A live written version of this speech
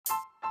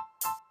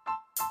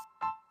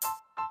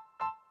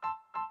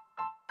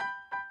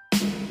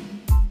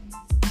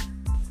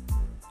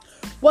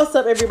What's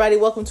up, everybody?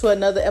 Welcome to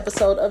another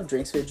episode of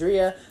Drinks with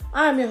Drea.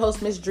 I'm your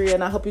host, Miss Drea,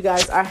 and I hope you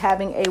guys are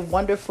having a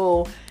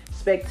wonderful,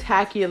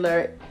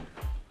 spectacular,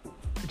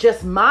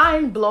 just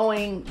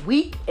mind-blowing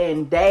week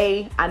and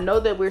day. I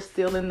know that we're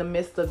still in the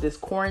midst of this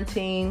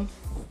quarantine,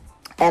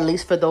 at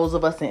least for those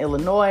of us in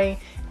Illinois.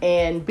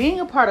 And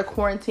being a part of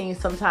quarantine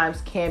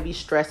sometimes can be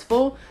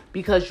stressful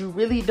because you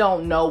really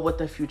don't know what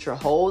the future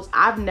holds.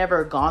 I've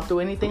never gone through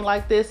anything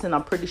like this, and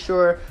I'm pretty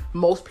sure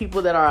most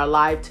people that are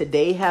alive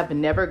today have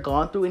never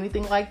gone through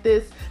anything like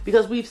this,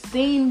 because we've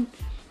seen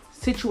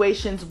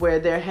situations where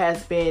there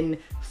has been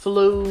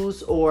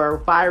flus or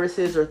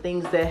viruses or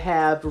things that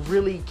have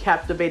really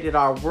captivated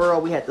our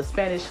world. We had the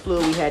Spanish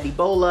flu, we had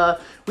Ebola,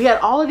 we had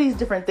all of these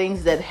different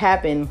things that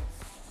happened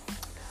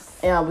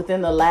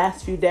within the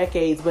last few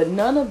decades, but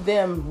none of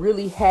them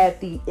really had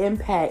the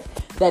impact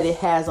that it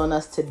has on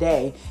us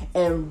today.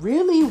 And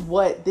really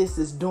what this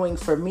is doing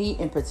for me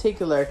in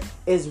particular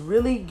is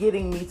really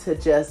getting me to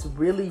just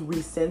really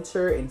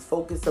recenter and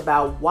focus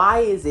about why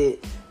is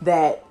it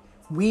that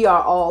we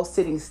are all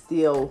sitting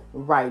still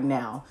right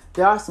now.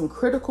 There are some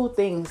critical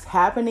things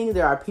happening.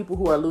 There are people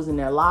who are losing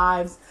their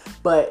lives,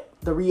 but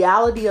the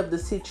reality of the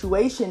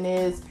situation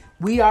is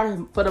we are,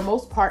 for the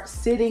most part,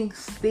 sitting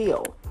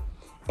still.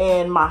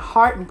 And my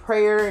heart and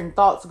prayer and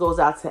thoughts goes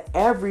out to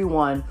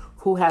everyone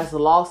who has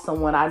lost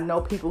someone. I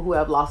know people who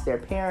have lost their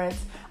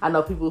parents. I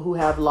know people who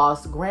have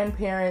lost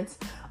grandparents.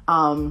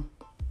 I'm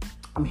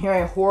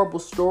hearing horrible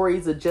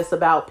stories of just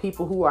about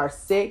people who are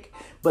sick,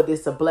 but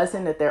it's a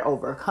blessing that they're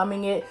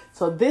overcoming it.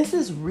 So this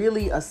is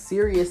really a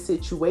serious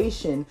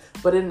situation,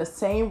 but in the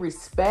same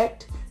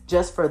respect,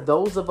 just for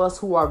those of us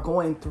who are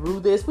going through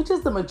this, which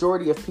is the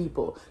majority of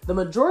people. The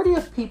majority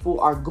of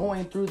people are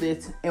going through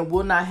this and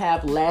will not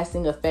have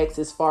lasting effects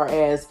as far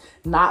as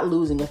not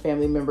losing a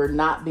family member,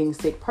 not being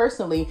sick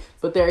personally,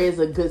 but there is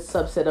a good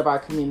subset of our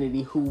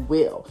community who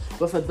will.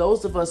 But for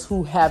those of us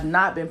who have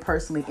not been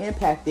personally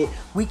impacted,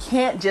 we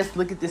can't just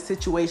look at this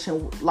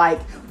situation like,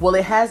 well,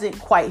 it hasn't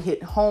quite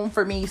hit home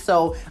for me,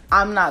 so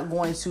I'm not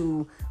going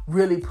to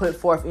really put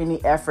forth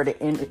any effort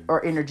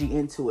or energy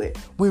into it.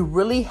 We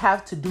really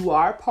have to do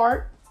our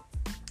part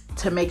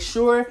to make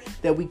sure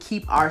that we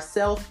keep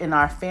ourselves and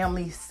our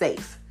family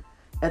safe.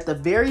 At the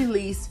very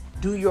least,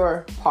 do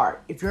your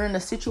part. If you're in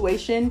a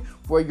situation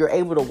where you're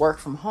able to work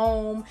from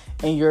home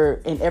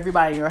and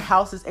everybody in your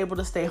house is able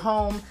to stay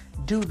home,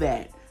 do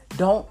that.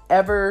 Don't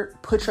ever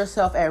put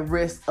yourself at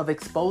risk of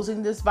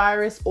exposing this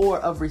virus or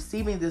of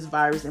receiving this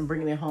virus and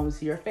bringing it home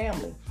to your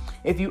family.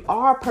 If you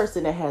are a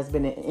person that has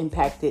been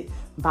impacted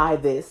by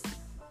this,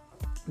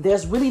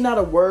 there's really not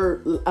a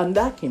word. I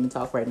can't even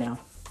talk right now.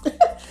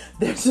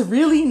 There's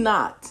really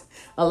not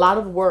a lot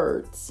of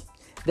words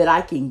that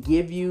I can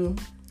give you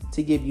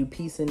to give you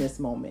peace in this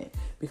moment.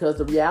 Because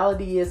the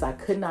reality is I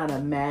could not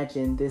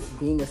imagine this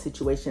being a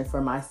situation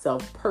for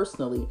myself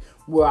personally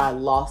where I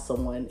lost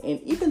someone.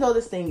 And even though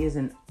this thing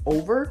isn't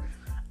over,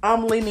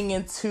 I'm leaning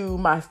into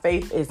my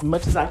faith as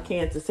much as I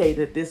can to say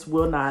that this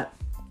will not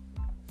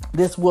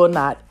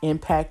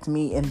impact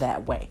me in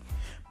that way.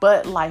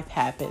 But life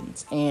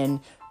happens, and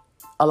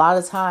a lot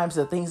of times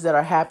the things that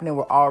are happening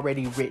were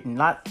already written.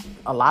 Not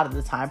a lot of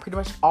the time, pretty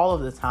much all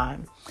of the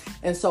time.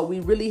 And so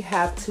we really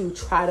have to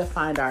try to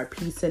find our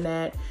peace in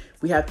that.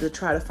 We have to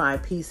try to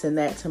find peace in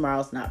that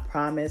tomorrow's not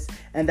promised.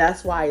 And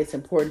that's why it's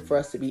important for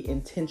us to be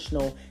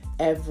intentional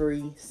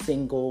every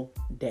single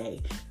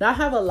day. Now, I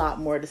have a lot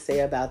more to say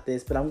about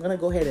this, but I'm going to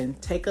go ahead and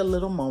take a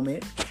little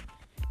moment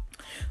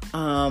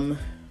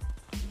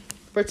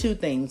for two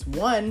things.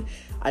 One,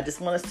 I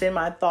just want to send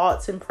my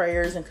thoughts and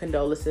prayers and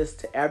condolences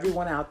to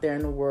everyone out there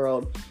in the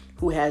world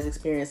who has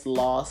experienced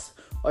loss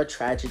or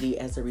tragedy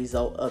as a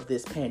result of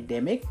this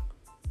pandemic.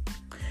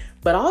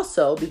 But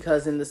also,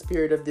 because in the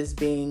spirit of this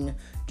being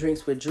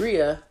Drinks with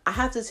Drea, I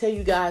have to tell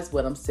you guys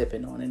what I'm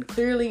sipping on. And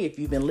clearly, if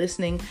you've been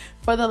listening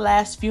for the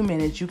last few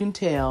minutes, you can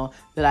tell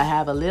that I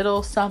have a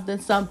little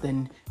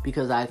something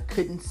because I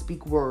couldn't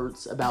speak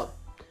words about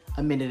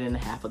a minute and a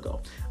half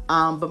ago.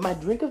 But my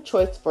drink of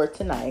choice for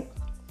tonight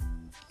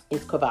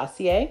is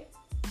Courvoisier.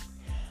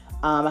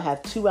 I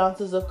have 2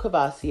 ounces of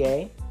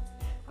Courvoisier.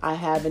 I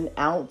have an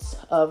ounce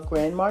of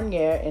Grand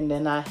Marnier, and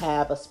then I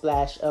have a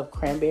splash of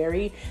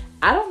cranberry.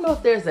 I don't know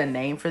if there's a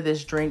name for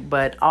this drink,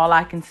 but all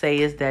I can say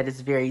is that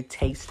it's very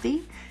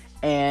tasty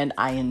and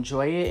I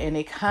enjoy it. And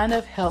it kind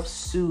of helps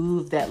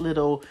soothe that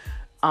little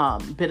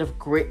bit of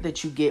grit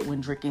that you get when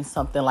drinking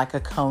something like a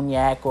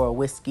cognac or a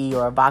whiskey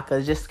or a vodka.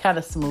 It just kind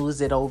of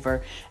smooths it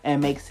over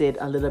and makes it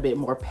a little bit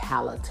more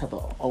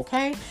palatable,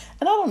 okay?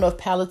 And I don't know if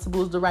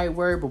palatable is the right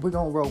word, but we're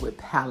going to roll with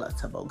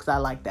palatable because I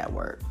like that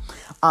word.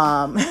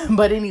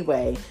 But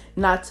anyway,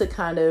 not to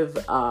kind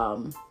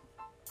of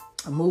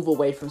move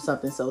away from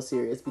something so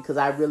serious, because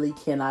I really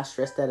cannot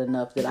stress that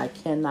enough, that I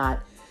cannot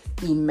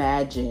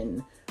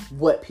imagine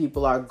what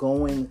people are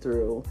going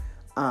through.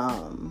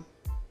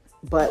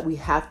 But we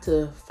have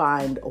to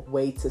find a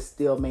way to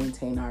still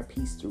maintain our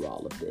peace through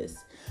all of this.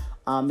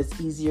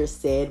 It's easier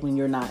said when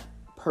you're not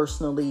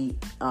personally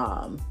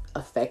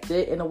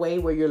affected in a way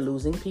where you're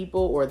losing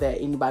people or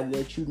that anybody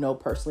that you know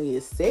personally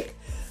is sick.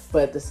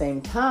 But at the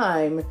same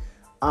time,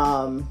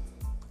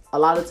 a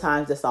lot of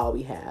times that's all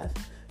we have.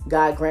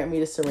 God grant me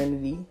the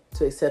serenity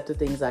to accept the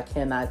things I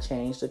cannot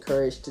change, the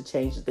courage to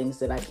change the things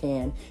that I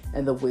can,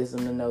 and the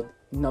wisdom to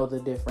know the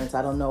difference.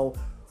 I don't know,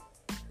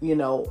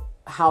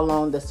 how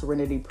long the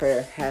serenity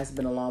prayer has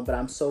been along, but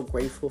I'm so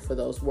grateful for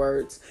those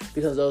words,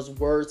 because those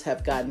words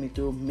have gotten me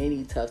through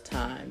many tough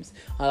times.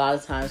 A lot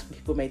of times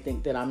people may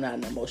think that I'm not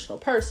an emotional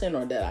person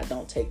or that I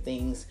don't take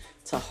things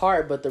to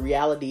heart, but the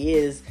reality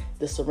is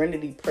the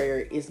serenity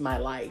prayer is my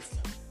life.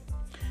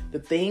 The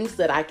things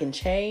that I can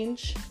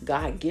change,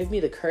 God, give me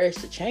the courage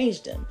to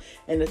change them.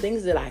 And the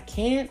things that I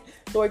can't,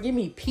 Lord, give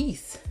me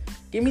peace.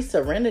 Give me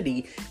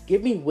serenity.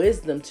 Give me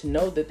wisdom to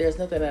know that there's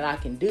nothing that I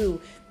can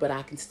do, but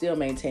I can still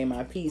maintain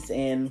my peace.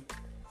 And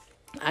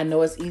I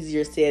know it's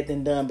easier said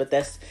than done, but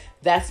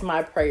that's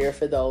my prayer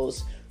for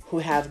those who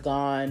have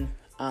gone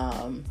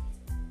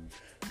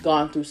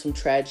through some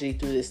tragedy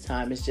through this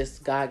time. It's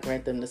just God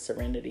grant them the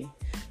serenity,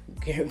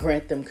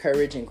 grant them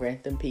courage, and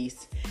grant them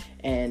peace.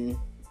 And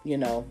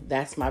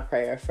that's my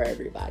prayer for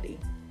everybody.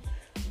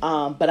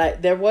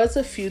 But there was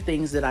a few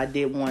things that I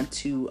did want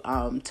to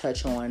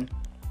touch on.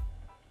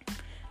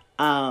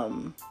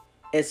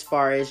 As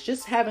far as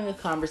just having a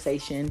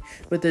conversation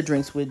with the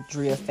Drinks with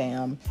Drea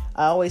fam.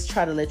 I always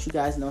try to let you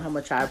guys know how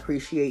much I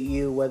appreciate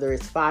you, whether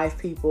it's 5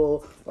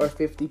 people or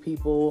 50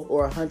 people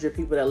or 100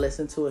 people that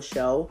listen to a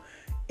show.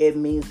 It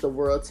means the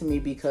world to me,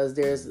 because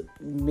there's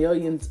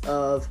millions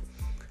of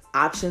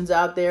options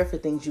out there for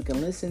things you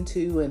can listen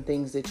to and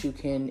things that you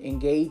can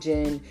engage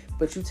in,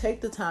 but you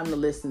take the time to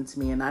listen to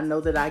me. And I know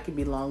that I can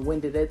be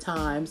long-winded at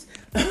times.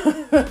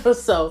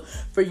 So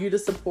for you to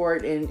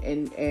support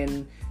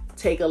and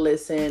take a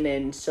listen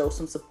and show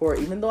some support,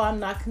 even though I'm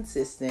not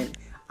consistent,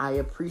 I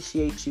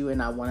appreciate you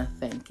and I want to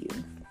thank you.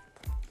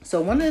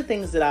 So one of the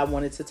things that I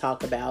wanted to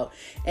talk about,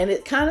 and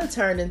it kind of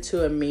turned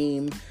into a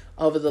meme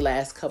over the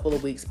last couple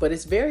of weeks, but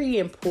it's very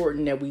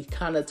important that we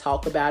kind of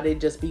talk about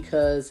it, just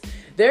because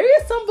there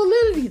is some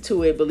validity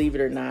to it, believe it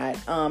or not.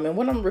 And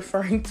what I'm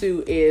referring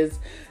to is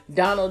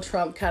Donald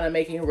Trump kind of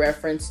making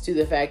reference to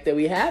the fact that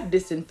we have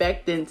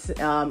disinfectants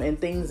and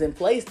things in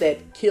place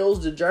that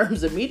kills the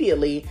germs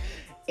immediately.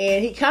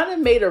 And he kind of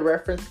made a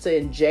reference to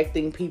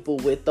injecting people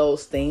with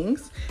those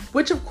things,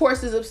 which of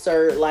course is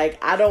absurd.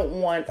 Like, I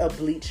don't want a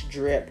bleach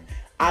drip.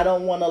 I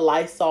don't want a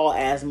Lysol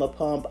asthma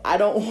pump. I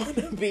don't want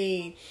to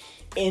be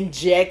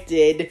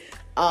injected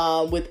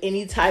with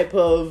any type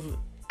of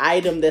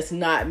item that's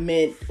not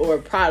meant, or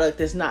product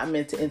that's not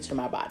meant to enter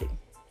my body.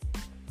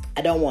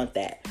 I don't want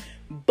that.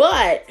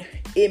 But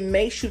it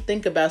makes you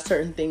think about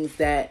certain things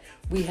that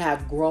we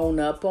have grown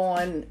up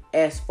on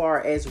as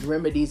far as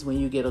remedies when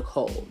you get a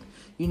cold.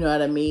 You know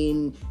what I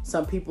mean?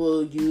 Some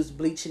people use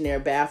bleach in their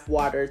bath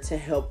water to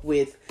help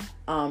with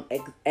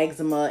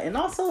eczema. And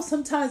also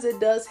sometimes it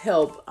does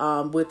help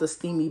with a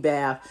steamy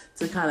bath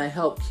to kind of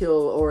help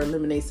kill or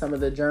eliminate some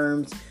of the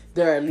germs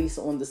that are at least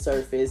on the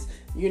surface.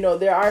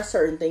 There are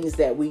certain things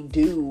that we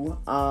do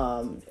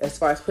as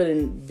far as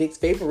putting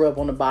Vicks Vapor Rub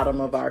on the bottom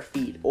of our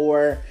feet,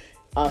 or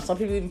some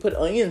people even put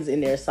onions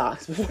in their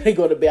socks before they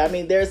go to bed. I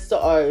mean, or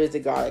is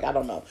it garlic? I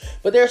don't know.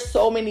 But there's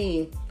so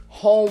many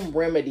home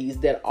remedies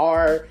that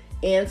our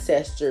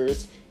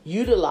ancestors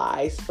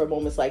utilized for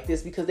moments like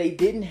this, because they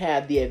didn't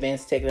have the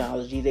advanced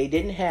technology. They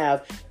didn't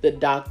have the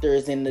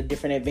doctors and the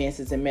different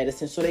advances in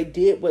medicine. So they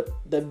did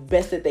the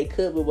best that they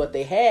could with what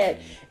they had.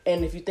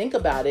 And if you think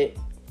about it,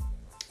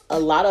 a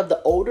lot of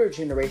the older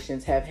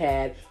generations have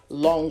had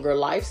longer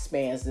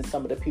lifespans than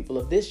some of the people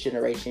of this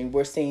generation.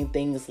 We're seeing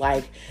things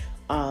like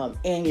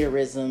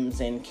aneurysms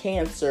and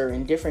cancer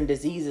and different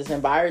diseases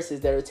and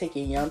viruses that are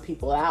taking young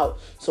people out.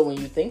 So when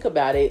you think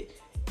about it,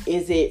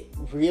 is it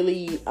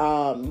really,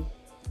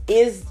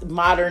 is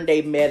modern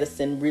day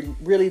medicine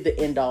really the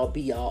end all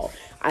be all?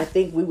 I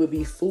think we would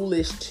be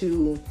foolish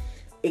to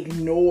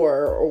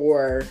ignore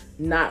or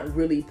not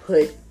really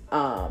put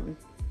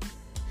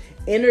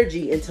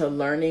energy into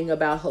learning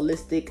about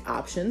holistic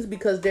options,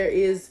 because there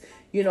is,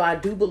 I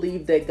do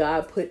believe that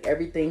God put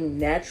everything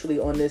naturally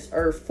on this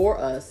earth for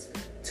us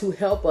to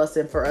help us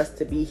and for us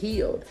to be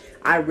healed.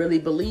 I really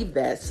believe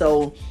that.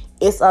 So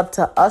it's up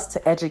to us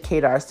to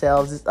educate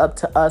ourselves. It's up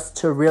to us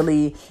to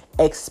really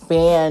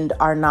expand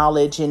our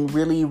knowledge and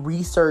really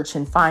research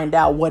and find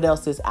out what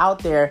else is out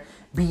there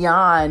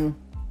beyond,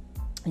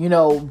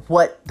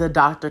 what the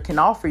doctor can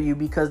offer you.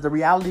 Because the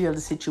reality of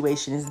the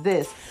situation is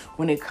this: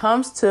 when it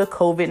comes to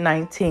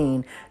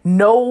COVID-19,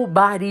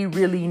 nobody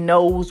really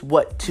knows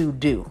what to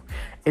do.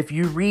 If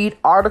you read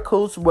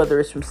articles, whether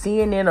it's from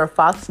CNN or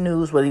Fox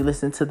News, whether you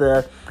listen to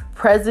the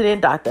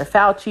president, Dr.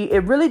 Fauci, it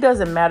really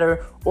doesn't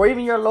matter, or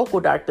even your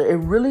local doctor, it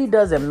really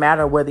doesn't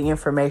matter where the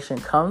information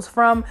comes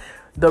from.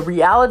 The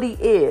reality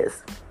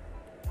is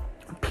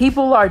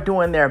people are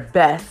doing their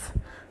best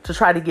to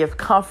try to give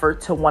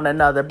comfort to one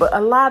another, but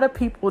a lot of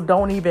people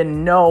don't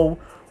even know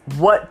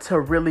what to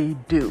really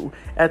do.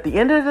 At the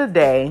end of the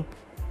day,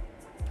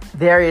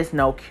 there is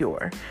no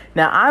cure.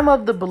 Now, I'm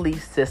of the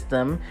belief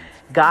system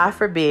God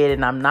forbid,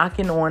 and I'm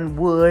knocking on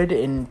wood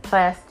and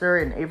plaster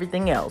and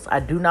everything else, I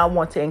do not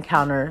want to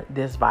encounter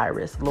this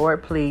virus.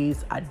 Lord,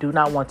 please, I do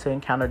not want to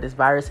encounter this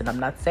virus. And I'm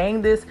not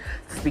saying this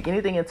to speak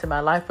anything into my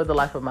life or the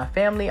life of my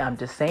family. I'm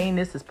just saying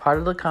this as part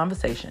of the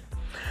conversation.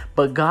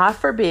 But God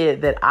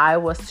forbid that I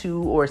was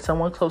to, or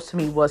someone close to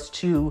me was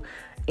to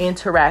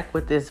interact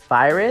with this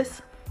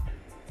virus.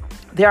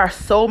 There are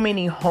so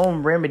many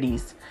home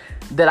remedies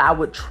that I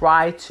would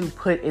try to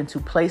put into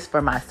place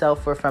for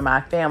myself or for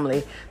my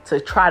family to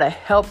try to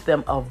help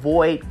them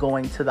avoid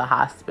going to the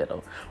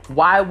hospital.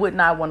 Why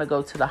wouldn't I want to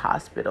go to the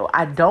hospital?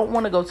 I don't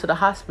want to go to the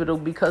hospital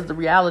because the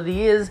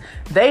reality is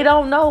they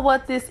don't know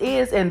what this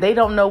is and they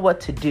don't know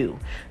what to do.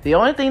 The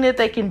only thing that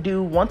they can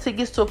do once it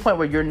gets to a point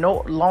where you're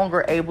no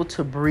longer able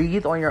to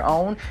breathe on your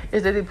own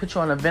is that they put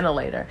you on a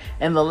ventilator.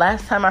 And the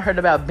last time I heard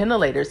about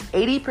ventilators,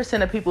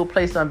 80% of people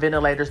placed on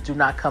ventilators do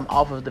not come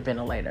off of the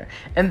ventilator.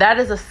 And that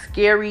is a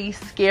scary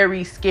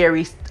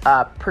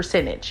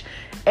percentage.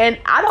 And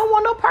I don't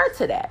want no parts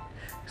of that.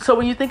 So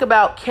when you think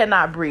about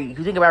cannot breathe,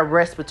 you think about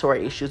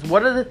respiratory issues.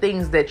 What are the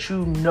things that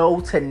you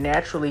know to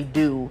naturally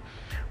do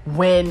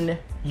when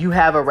you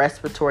have a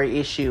respiratory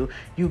issue?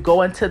 You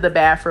go into the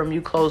bathroom,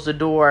 you close the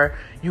door,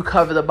 you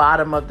cover the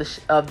bottom of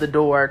the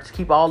door to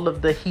keep all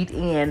of the heat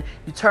in.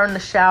 You turn the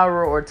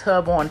shower or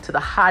tub on to the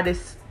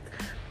hottest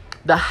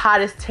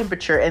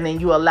temperature, and then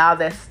you allow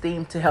that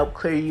steam to help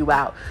clear you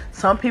out.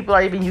 Some people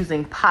are even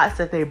using pots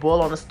that they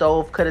boil on the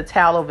stove, cut a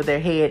towel over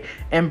their head,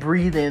 and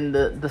breathe in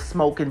the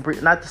smoke, and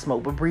not the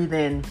smoke, but breathe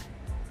in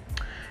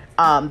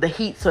the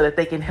heat so that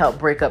they can help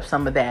break up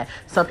some of that.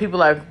 Some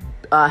people are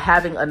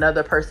having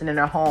another person in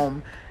their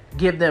home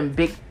give them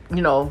big,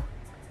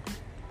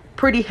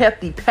 pretty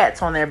hefty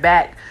pats on their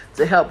back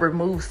to help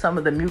remove some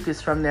of the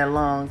mucus from their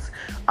lungs.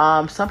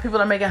 Some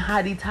people are making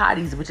hottie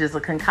toddies, which is a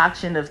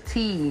concoction of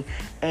tea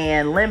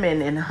and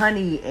lemon and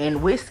honey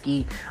and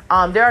whiskey.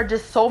 There are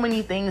just so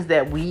many things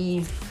that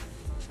we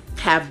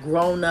have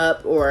grown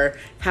up or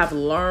have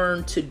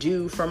learned to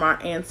do from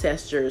our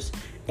ancestors.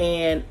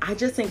 And I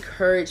just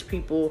encourage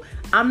people.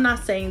 I'm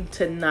not saying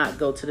to not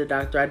go to the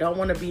doctor. I don't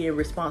want to be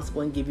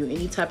irresponsible and give you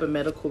any type of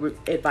medical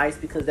advice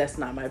because that's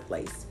not my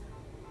place.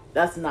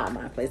 That's not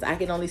my place. I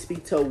can only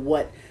speak to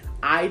what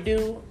I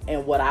do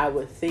and what I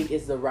would think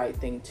is the right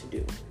thing to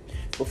do.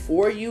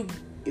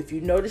 If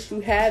you notice you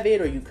have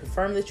it or you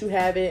confirm that you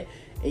have it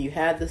and you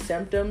have the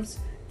symptoms,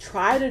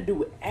 try to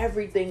do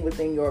everything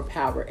within your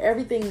power.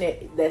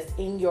 Everything that's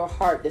in your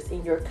heart, that's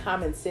in your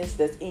common sense,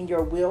 that's in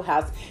your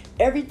wheelhouse,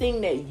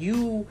 everything that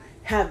you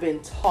have been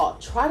taught.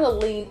 Try to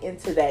lean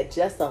into that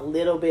just a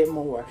little bit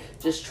more.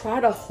 Just try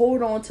to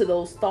hold on to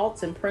those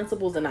thoughts and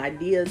principles and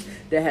ideas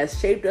that has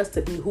shaped us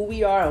to be who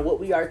we are and what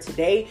we are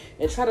today,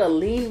 and try to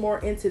lean more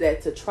into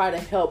that to try to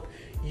help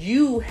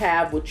you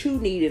have what you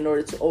need in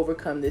order to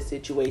overcome this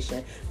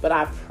situation. But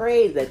I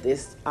pray that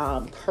this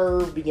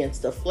curve begins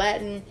to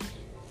flatten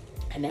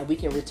and that we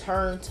can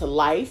return to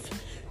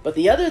life. But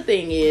the other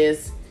thing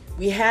is,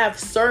 we have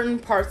certain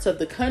parts of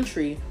the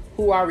country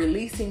who are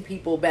releasing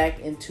people back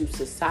into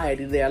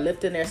society. They are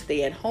lifting their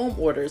stay-at-home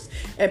orders,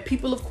 and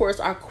people, of course,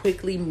 are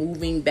quickly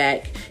moving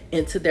back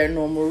into their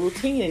normal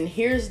routine. And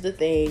here's the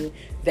thing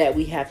that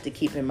we have to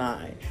keep in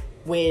mind.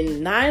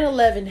 When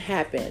 9/11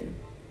 happened,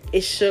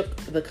 it shook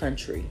the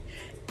country.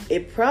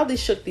 It probably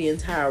shook the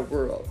entire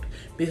world,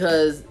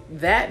 because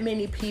that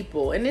many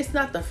people, and it's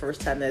not the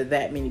first time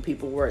that many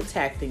people were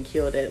attacked and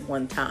killed at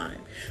one time,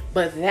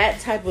 but that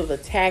type of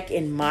attack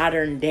in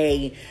modern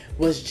day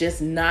was just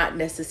not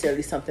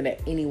necessarily something that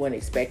anyone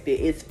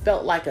expected. It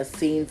felt like a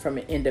scene from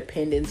an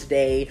Independence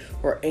Day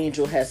or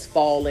Angel Has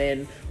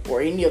Fallen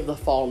or any of the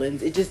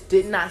Fallens. It just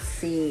did not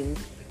seem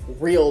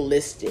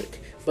realistic.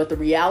 But the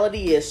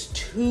reality is,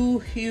 two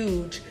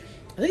huge,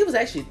 I think it was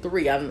actually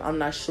three, I'm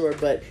not sure,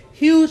 but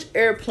huge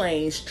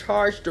airplanes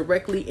charged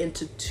directly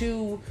into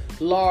two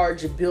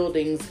large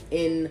buildings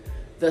in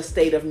the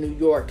state of New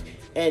York.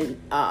 And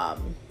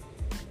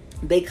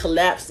they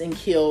collapsed and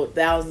killed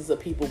thousands of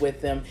people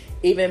with them.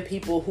 Even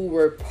people who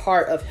were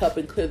part of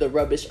helping clear the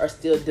rubbish are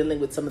still dealing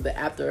with some of the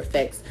after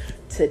effects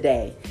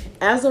today.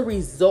 As a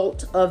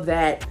result of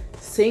that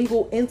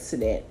single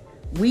incident,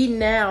 we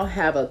now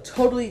have a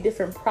totally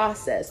different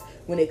process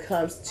when it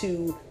comes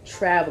to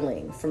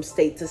traveling from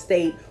state to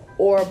state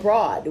or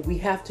abroad. We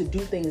have to do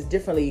things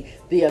differently.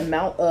 The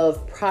amount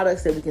of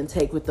products that we can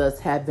take with us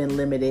have been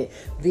limited.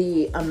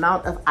 The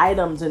amount of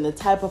items and the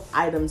type of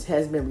items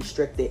has been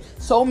restricted.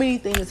 So many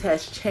things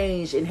has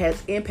changed and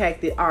has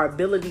impacted our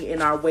ability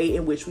and our way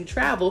in which we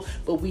travel,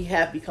 but we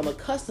have become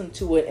accustomed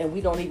to it, and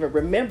we don't even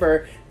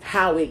remember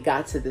how it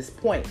got to this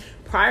point.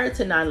 Prior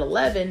to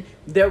 9/11,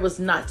 there was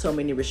not so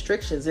many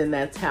restrictions, and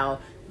that's how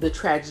the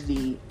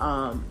tragedy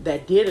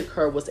that did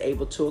occur was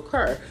able to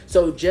occur.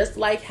 So just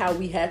like how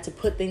we had to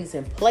put things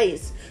in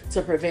place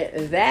to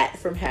prevent that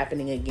from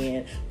happening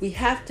again, we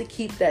have to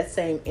keep that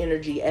same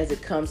energy as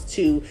it comes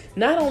to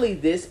not only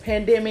this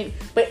pandemic,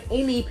 but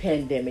any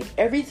pandemic.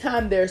 Every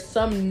time there's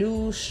some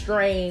new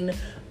strain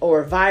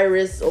or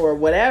virus or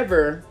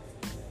whatever,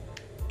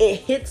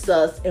 it hits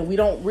us and we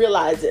don't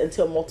realize it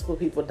until multiple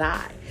people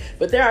die.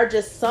 But there are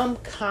just some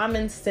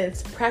common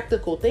sense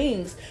practical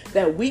things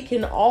that we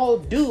can all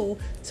do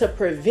to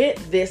prevent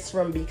this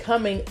from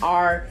becoming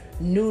our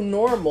new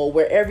normal,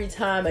 where every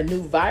time a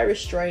new virus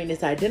strain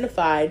is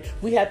identified,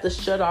 we have to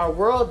shut our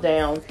world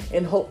down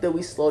and hope that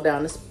we slow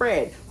down the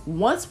spread.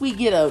 Once we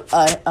get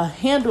a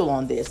handle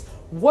on this,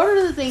 what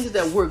are the things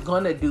that we're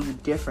going to do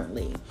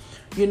differently?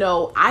 You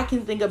know, I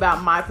can think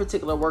about my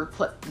particular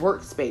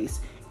workspace,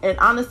 and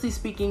honestly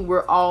speaking,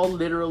 we're all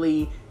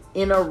literally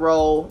in a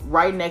row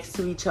right next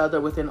to each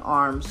other within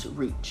arm's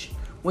reach.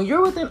 When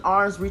you're within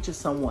arm's reach of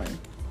someone,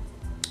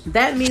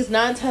 that means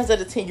 9 times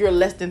out of 10, you're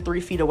less than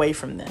 3 feet away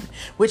from them,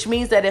 which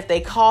means that if they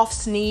cough,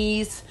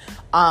 sneeze,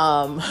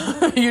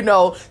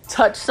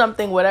 touch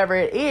something, whatever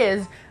it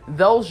is,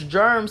 those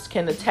germs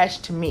can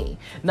attach to me.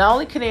 Not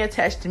only can they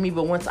attach to me,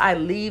 but once I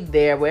leave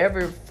there,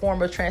 whatever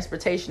form of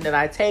transportation that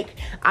I take,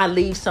 I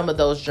leave some of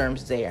those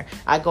germs there.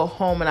 I go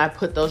home and I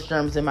put those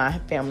germs in my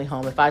family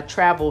home. If I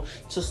travel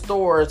to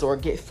stores or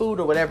get food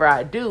or whatever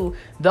I do,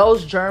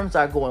 those germs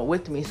are going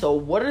with me. So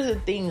what are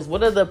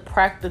the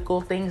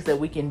practical things that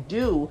we can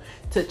do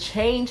to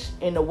change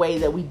in a way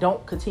that we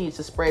don't continue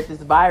to spread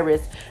this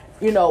virus,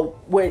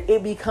 where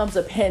it becomes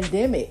a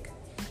pandemic?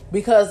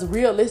 Because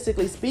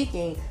realistically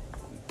speaking,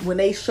 when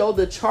they show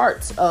the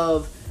charts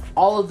of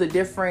all of the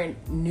different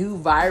new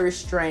virus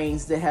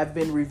strains that have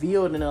been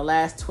revealed in the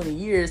last 20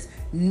 years,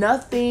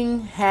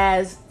 nothing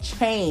has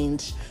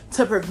changed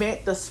to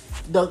prevent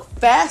the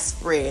fast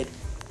spread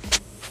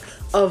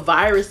of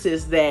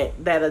viruses that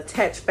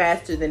attach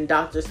faster than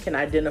doctors can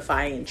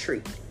identify and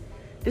treat.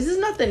 This is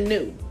nothing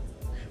new.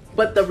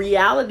 But the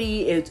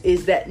reality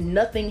is that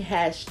nothing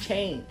has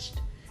changed.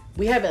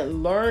 We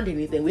haven't learned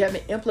anything. We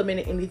haven't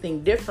implemented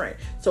anything different.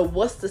 So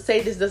what's to say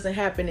this doesn't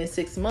happen in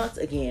 6 months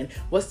again?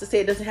 What's to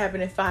say it doesn't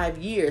happen in 5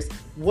 years?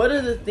 What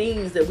are the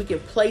things that we can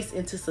place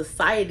into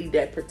society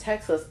that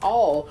protects us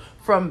all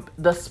from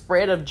the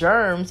spread of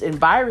germs and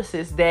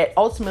viruses that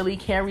ultimately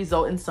can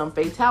result in some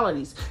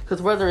fatalities?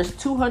 Because whether it's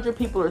 200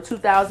 people or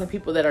 2,000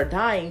 people that are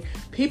dying,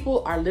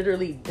 people are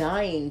literally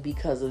dying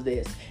because of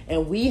this.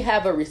 And we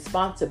have a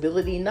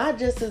responsibility, not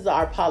just as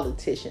our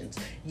politicians.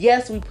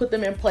 Yes, we put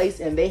them in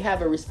place and they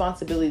have a responsibility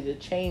to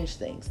change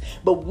things.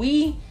 But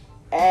we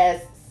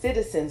as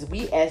citizens,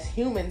 we as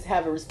humans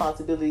have a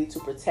responsibility to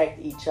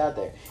protect each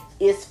other.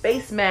 Is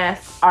face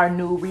masks our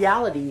new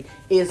reality?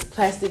 Is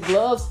plastic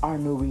gloves our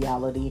new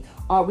reality?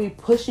 Are we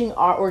pushing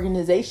our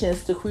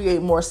organizations to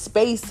create more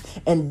space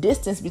and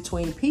distance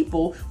between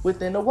people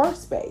within the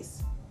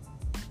workspace?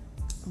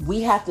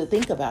 We have to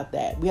think about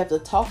that. We have to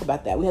talk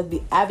about that. We have to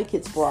be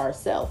advocates for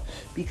ourselves,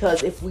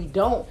 because if we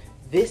don't,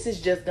 this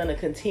is just going to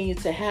continue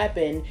to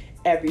happen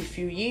every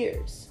few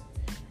years.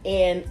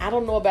 And I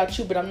don't know about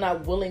you, but I'm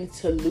not willing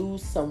to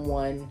lose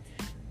someone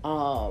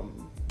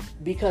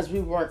because we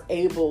weren't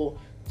able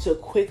to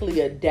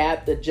quickly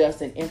adapt,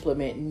 adjust, and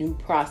implement new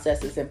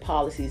processes and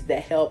policies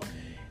that help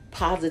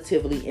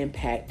positively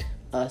impact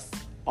us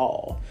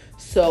all.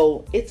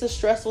 So it's a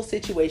stressful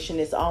situation.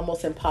 It's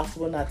almost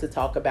impossible not to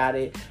talk about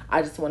it.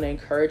 I just want to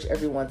encourage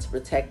everyone to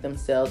protect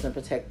themselves and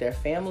protect their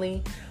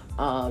family.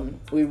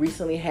 We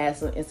recently had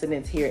some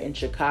incidents here in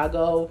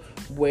Chicago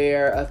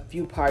where a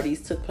few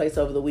parties took place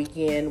over the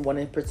weekend. One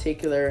in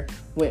particular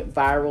went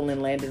viral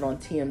and landed on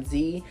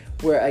TMZ,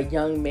 where a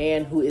young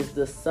man who is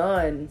the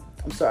son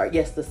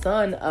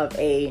of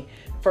a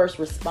first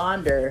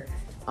responder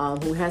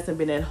who hasn't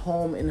been at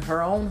home in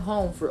her own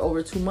home for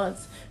over 2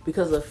 months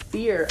because of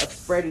fear of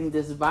spreading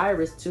this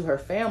virus to her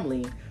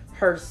family.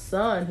 Her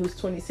son, who's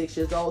 26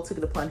 years old, took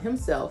it upon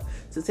himself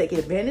to take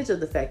advantage of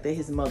the fact that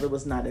his mother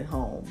was not at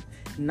home,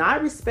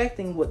 not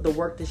respecting what the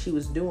work that she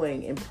was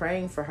doing and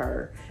praying for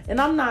her.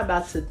 And I'm not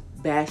about to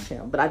bash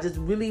him, but I just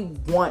really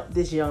want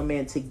this young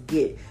man to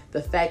get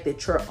the fact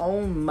that your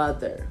own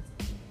mother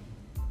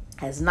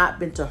has not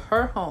been to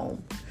her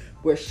home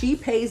where she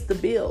pays the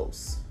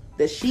bills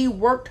that she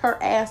worked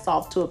her ass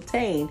off to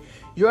obtain.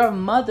 Your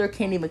mother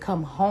can't even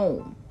come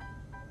home.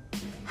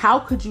 How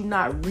could you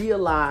not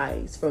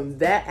realize from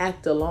that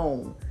act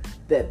alone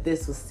that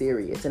this was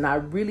serious? And I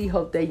really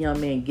hope that young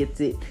man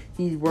gets it.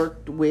 He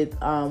worked with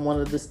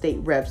one of the state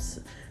reps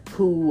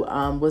who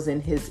was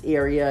in his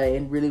area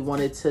and really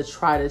wanted to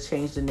try to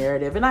change the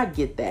narrative. And I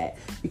get that,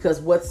 because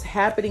what's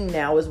happening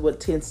now is what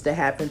tends to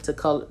happen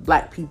to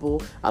black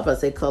people. I'm about to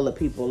say colored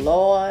people.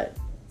 Lord,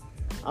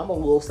 I'm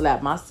going to go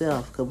slap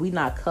myself, because we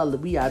not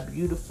colored. We are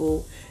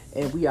beautiful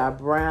and we are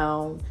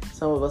brown.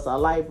 Some of us are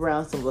light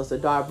brown, some of us are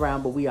dark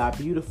brown, but we are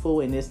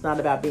beautiful. And it's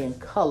not about being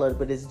colored,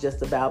 but it's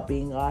just about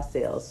being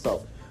ourselves.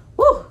 So,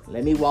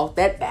 let me walk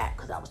that back,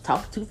 because I was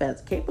talking too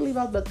fast. I can't believe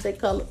I was about to say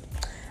colored.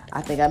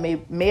 I think I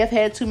may have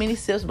had too many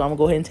sips, but I'm going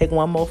to go ahead and take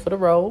one more for the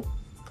road,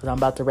 because I'm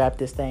about to wrap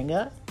this thing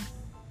up.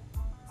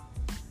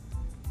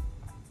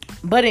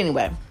 But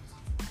anyway,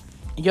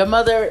 your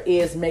mother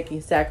is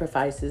making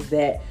sacrifices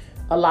that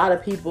a lot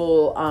of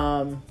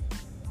people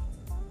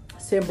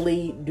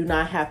simply do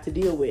not have to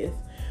deal with.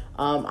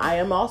 I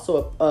am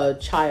also a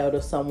child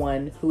of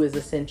someone who is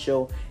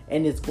essential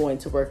and is going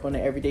to work on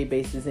an everyday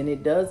basis. And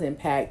it does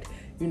impact,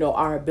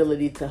 our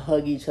ability to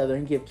hug each other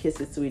and give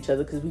kisses to each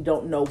other because we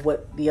don't know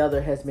what the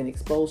other has been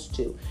exposed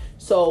to.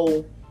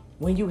 So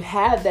when you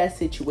have that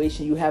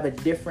situation, you have a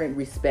different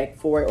respect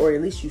for it, or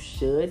at least you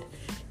should.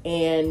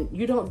 And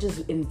you don't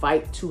just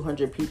invite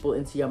 200 people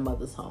into your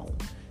mother's home.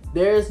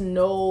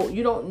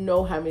 You don't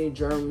know how many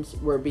germs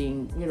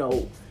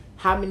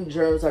how many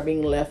germs are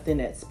being left in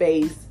that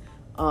space.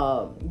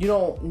 You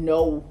don't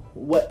know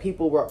what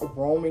people were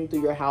roaming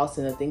through your house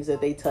and the things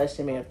that they touched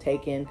and may have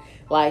taken.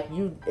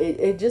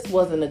 It just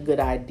wasn't a good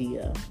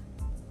idea.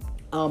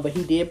 But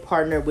he did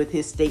partner with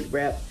his state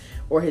rep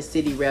or his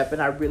city rep,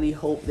 and I really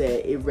hope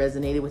that it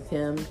resonated with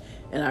him.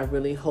 And I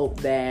really hope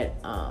that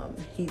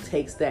he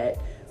takes that,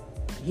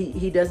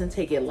 he doesn't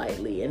take it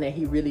lightly, and that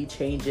he really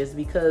changes,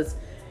 because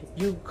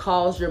you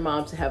caused your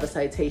mom to have a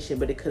citation,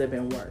 but it could have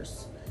been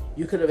worse.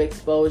 You could have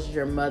exposed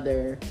your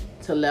mother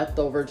to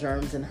leftover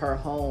germs in her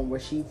home where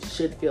she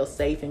should feel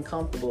safe and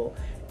comfortable.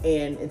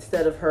 And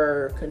instead of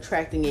her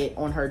contracting it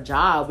on her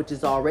job, which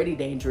is already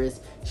dangerous,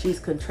 she's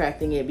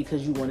contracting it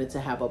because you wanted to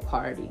have a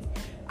party.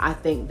 I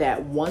think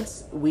that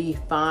once we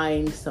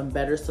find some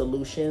better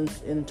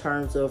solutions in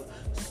terms of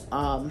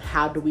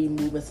how do we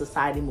move in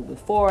society moving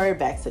forward,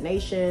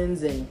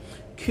 vaccinations and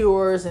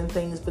cures and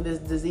things for this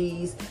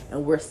disease,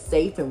 and we're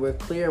safe and we're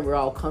clear and we're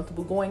all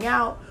comfortable going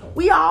out,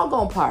 we all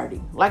gonna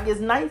party like it's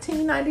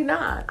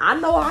 1999. I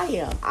know I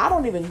am. I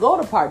don't even go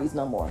to parties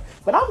no more,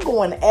 but I'm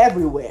going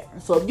everywhere.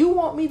 So if you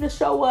want me to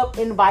show up,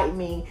 invite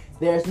me.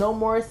 There's no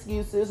more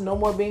excuses, no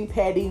more being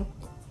petty.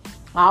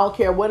 I don't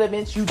care what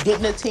events you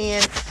didn't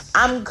attend.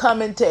 I'm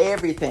coming to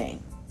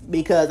everything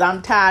because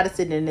I'm tired of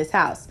sitting in this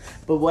house.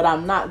 But what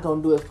I'm not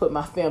going to do is put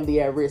my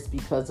family at risk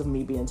because of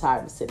me being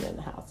tired of sitting in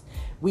the house.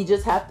 We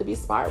just have to be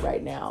smart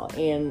right now.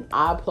 And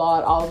I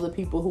applaud all of the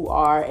people who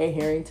are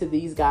adhering to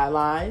these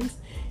guidelines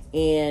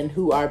and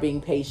who are being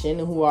patient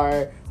and who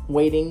are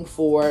waiting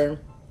for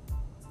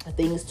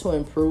things to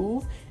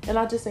improve. And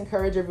I just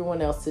encourage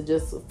everyone else to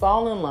just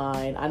fall in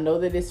line. I know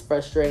that it's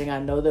frustrating. I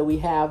know that we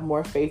have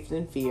more faith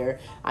than fear.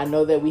 I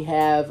know that we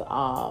have,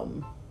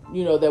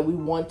 that we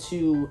want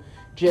to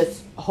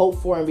just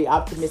hope for and be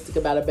optimistic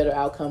about a better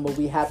outcome, but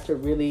we have to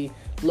really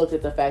look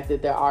at the fact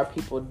that there are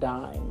people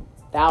dying.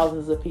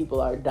 Thousands of people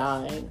are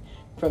dying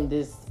from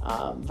this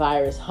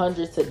virus,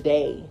 hundreds a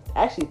day,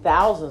 actually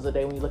thousands a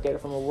day when you look at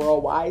it from a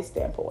worldwide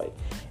standpoint.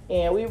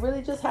 And we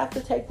really just have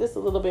to take this a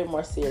little bit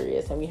more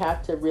serious, and we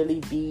have to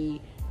really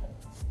be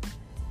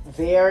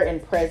there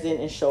and present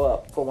and show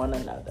up for one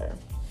another.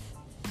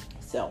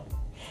 So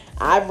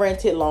I've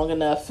ranted long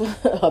enough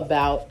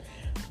about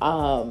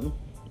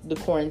the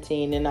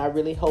quarantine, and I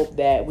really hope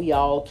that we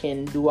all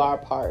can do our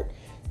part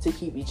to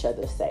keep each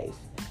other safe.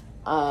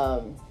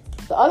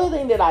 The other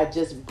thing that I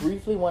just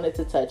briefly wanted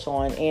to touch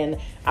on, and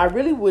I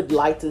really would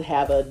like to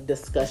have a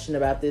discussion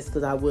about this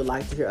because I would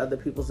like to hear other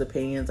people's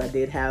opinions. I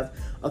did have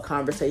a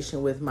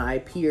conversation with my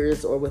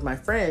peers or with my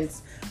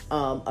friends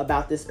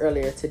about this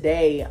earlier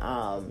today.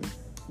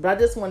 But I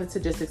just wanted to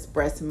just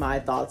express my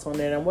thoughts on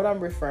it. And what I'm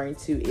referring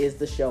to is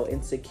the show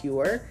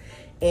Insecure.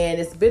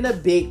 And it's been a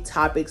big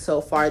topic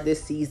so far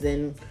this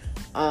season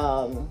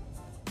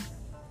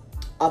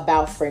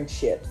about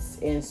friendships,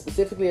 and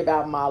specifically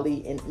about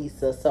Molly and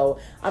Issa. So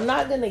I'm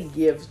not going to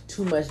give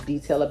too much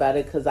detail about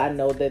it because I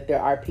know that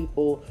there are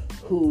people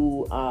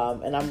who,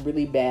 and I'm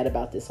really bad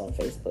about this on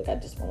Facebook, I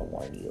just want to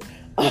warn you.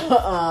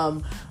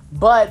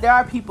 But there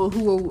are people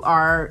who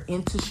are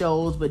into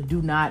shows but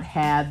do not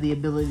have the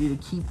ability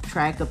to keep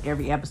track of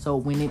every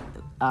episode when it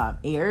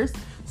airs.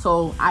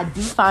 So I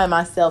do find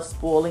myself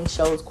spoiling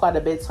shows quite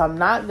a bit. So I'm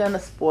not going to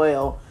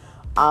spoil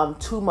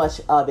too much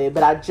of it,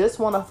 but I just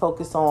want to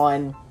focus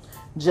on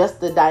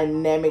just the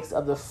dynamics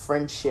of the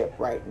friendship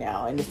right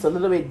now. And it's a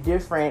little bit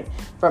different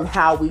from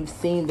how we've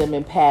seen them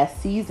in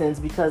past seasons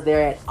because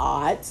they're at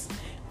odds.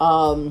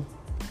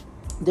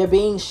 They're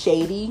being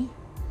shady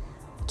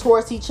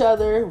towards each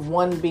other,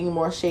 one being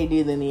more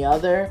shady than the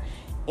other,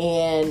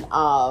 and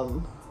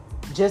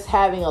just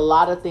having a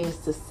lot of things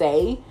to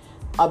say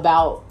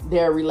about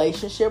their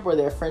relationship or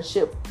their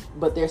friendship,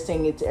 but they're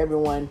saying it to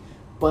everyone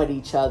but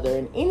each other.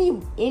 And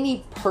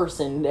any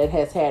person that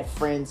has had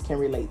friends can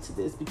relate to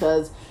this,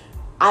 because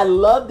I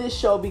love this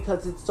show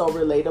because it's so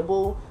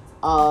relatable.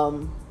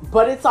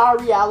 But it's our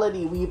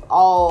reality. We've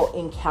all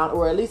encountered,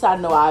 or at least I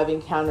know I've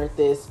encountered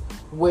this,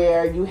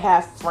 where you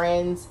have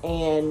friends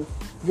and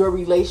your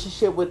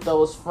relationship with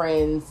those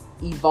friends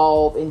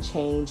evolve and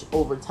change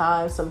over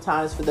time,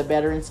 sometimes for the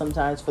better and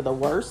sometimes for the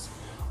worse.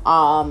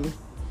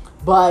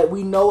 But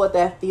we know what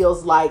that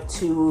feels like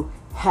to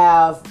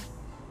have,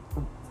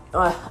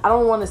 I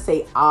don't want to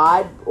say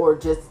odd or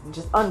just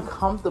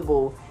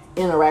uncomfortable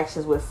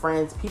interactions with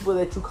friends, people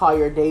that you call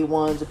your day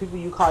ones or people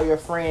you call your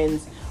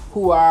friends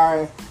who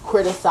are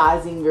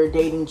criticizing your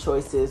dating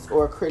choices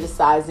or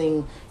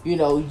criticizing,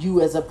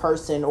 you as a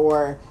person,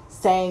 or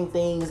saying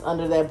things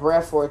under their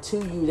breath or to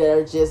you that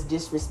are just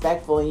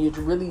disrespectful, and you're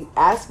really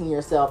asking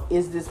yourself,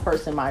 is this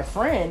person my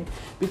friend?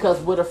 Because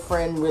would a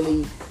friend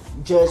really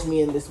judge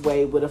me in this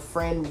way? Would a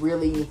friend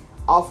really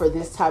offer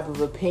this type of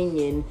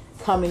opinion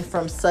coming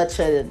from such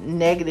a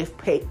negative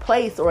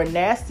place or a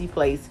nasty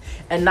place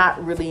and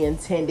not really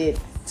intended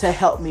to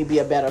help me be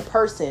a better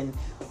person?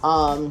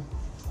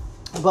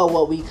 But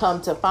what we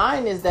come to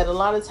find is that a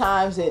lot of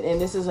times, and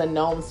this is a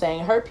known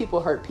saying, hurt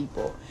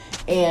people.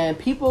 And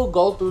people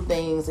go through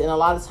things, and a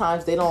lot of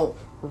times they don't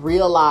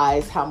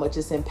realize how much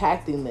it's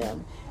impacting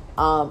them.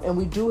 And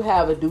we do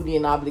have a duty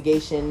and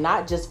obligation,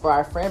 not just for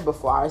our friend, but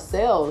for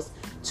ourselves,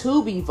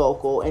 to be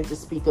vocal and to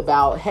speak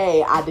about,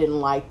 hey, I didn't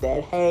like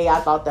that. Hey,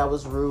 I thought that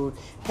was rude.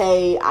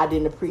 Hey, I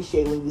didn't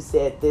appreciate when you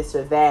said this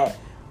or that.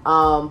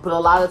 But a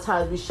lot of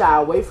times we shy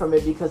away from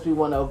it because we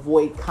want to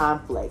avoid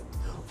conflict,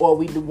 or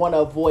we want to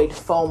avoid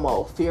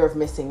FOMO, fear of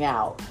missing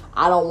out.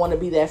 I don't want to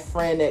be that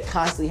friend that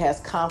constantly has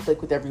conflict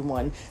with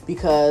everyone,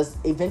 because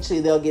eventually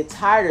they'll get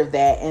tired of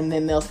that and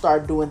then they'll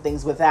start doing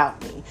things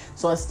without me.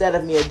 So instead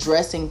of me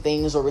addressing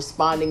things or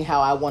responding how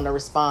I want to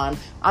respond,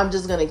 I'm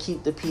just going to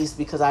keep the peace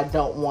because I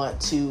don't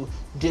want to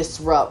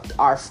disrupt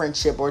our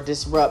friendship or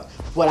disrupt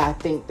what I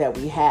think that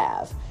we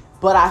have.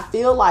 But I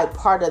feel like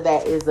part of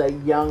that is a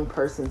young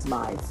person's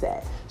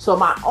mindset. So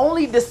my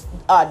only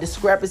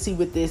discrepancy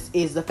with this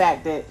is the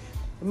fact that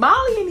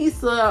Molly and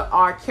Issa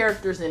are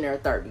characters in their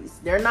 30s.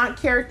 They're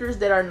not characters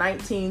that are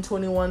 19,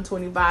 21,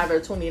 25, or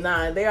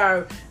 29. They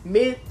are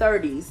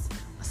mid-30s,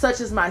 such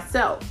as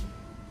myself.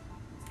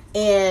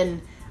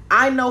 And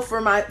I know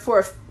for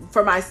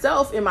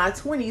myself in my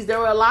 20s, there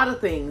were a lot of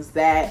things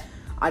that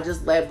I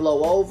just let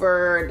blow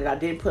over, that I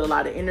didn't put a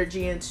lot of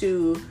energy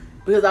into,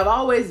 because I've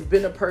always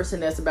been a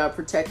person that's about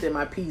protecting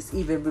my peace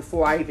even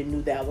before I even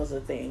knew that was a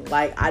thing.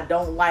 Like, I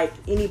don't like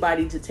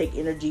anybody to take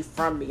energy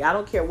from me. I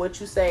don't care what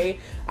you say.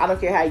 I don't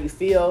care how you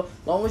feel.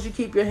 As long as you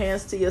keep your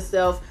hands to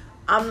yourself,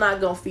 I'm not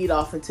going to feed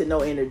off into no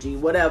energy.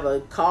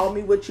 Whatever. Call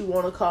me what you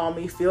want to call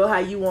me. Feel how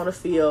you want to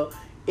feel.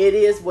 It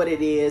is what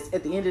it is.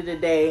 At the end of the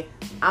day,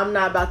 I'm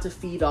not about to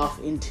feed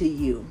off into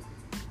you.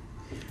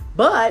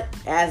 But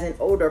as an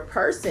older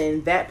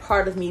person, that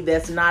part of me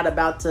that's not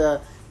about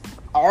to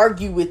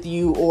argue with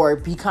you or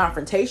be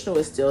confrontational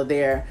is still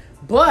there.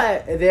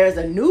 But there's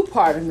a new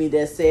part of me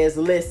that says,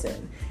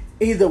 listen,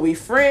 either we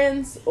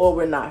friends or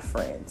we're not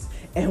friends.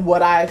 And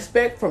what I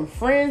expect from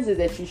friends is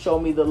that you show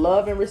me the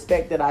love and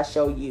respect that I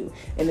show you.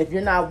 And if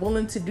you're not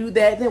willing to do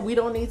that, then we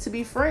don't need to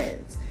be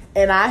friends.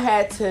 And I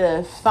had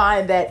to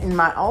find that in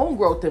my own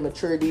growth and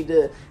maturity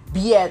to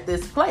be at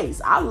this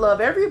place. I love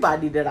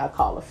everybody that I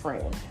call a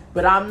friend,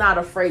 but I'm not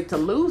afraid to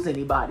lose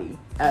anybody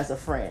as a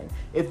friend.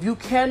 If you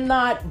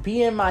cannot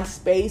be in my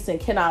space and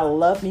cannot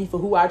love me for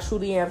who I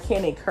truly am,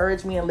 can't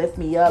encourage me and lift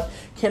me up,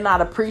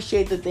 cannot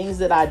appreciate the things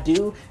that I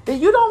do,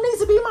 then you don't need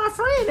to be my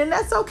friend. And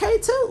that's okay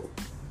too.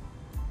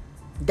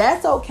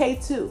 That's okay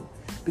too.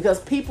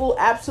 Because people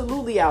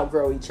absolutely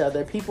outgrow each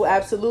other. People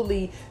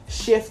absolutely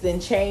shift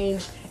and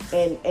change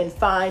and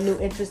find new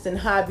interests and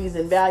hobbies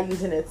and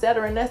values and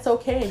etc. And that's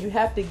okay. And you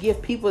have to give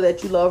people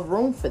that you love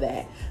room for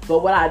that.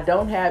 But what I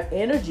don't have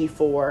energy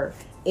for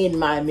in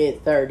my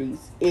mid-30s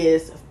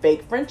is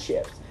fake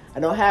friendships. I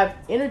don't have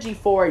energy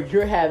for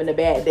you're having a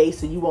bad day,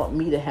 so you want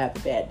me to have a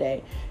bad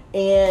day.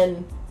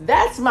 And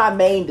that's my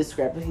main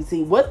discrepancy.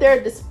 See, what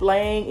they're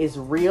displaying is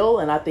real.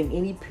 And I think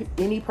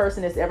any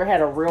person that's ever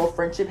had a real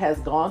friendship has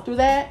gone through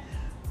that.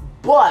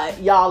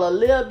 But y'all a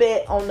little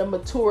bit on the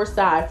mature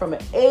side from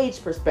an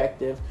age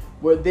perspective,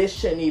 where this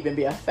shouldn't even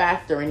be a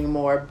factor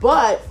anymore.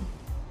 But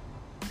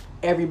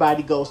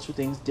everybody goes through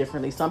things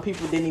differently. Some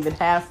people didn't even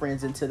have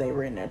friends until they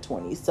were in their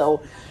 20s.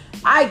 So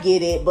I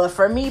get it. But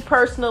for me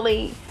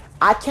personally,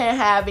 I can't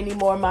have any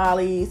more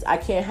Mollies. I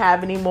can't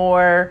have any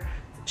more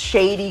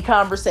shady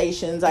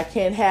conversations. I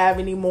can't have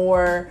any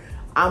more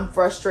I'm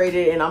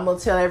frustrated and I'm going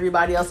to tell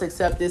everybody else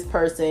except this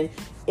person.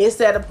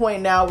 It's at a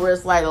point now where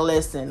it's like,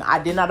 listen, I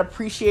did not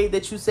appreciate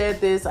that you said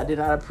this. I did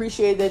not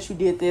appreciate that you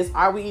did this.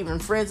 Are we even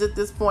friends at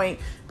this point?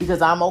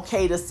 Because I'm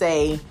okay to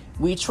say,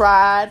 we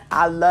tried,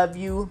 I love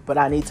you, but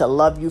I need to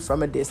love you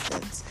from a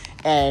distance.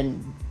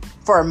 And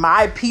for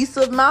my peace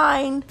of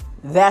mind,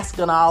 that's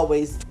going to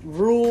always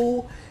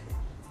rule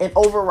and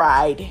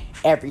override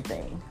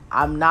everything.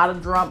 I'm not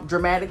a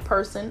dramatic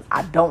person.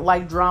 I don't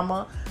like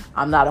drama.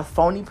 I'm not a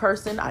phony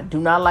person. I do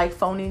not like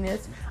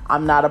phoniness.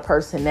 I'm not a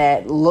person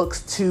that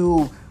looks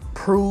to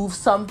prove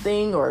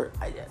something, or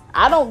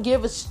I don't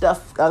give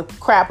a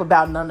crap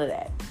about none of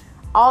that.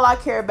 All I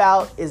care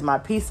about is my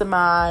peace of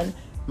mind,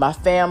 my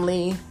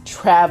family,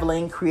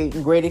 traveling,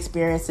 creating great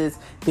experiences,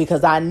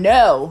 because I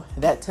know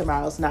that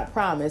tomorrow's not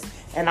promised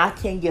and I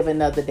can't give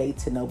another day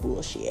to no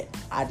bullshit.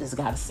 I just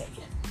gotta say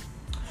it.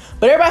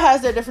 But everybody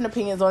has their different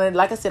opinions on it.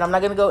 Like I said, I'm not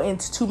going to go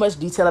into too much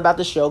detail about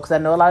the show because I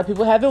know a lot of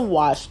people haven't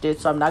watched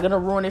it. So I'm not going to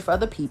ruin it for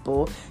other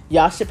people.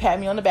 Y'all should pat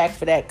me on the back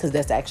for that because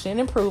that's actually an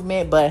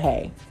improvement. But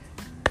hey,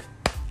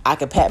 I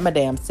can pat my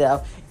damn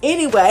self.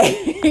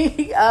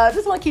 Anyway,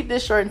 just want to keep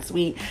this short and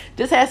sweet.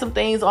 Just had some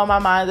things on my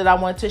mind that I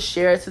want to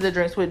share to the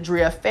Drinks with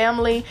Drea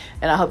family.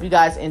 And I hope you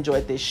guys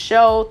enjoyed this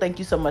show. Thank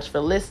you so much for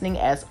listening.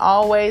 As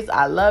always,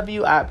 I love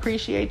you. I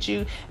appreciate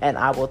you. And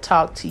I will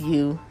talk to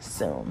you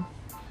soon.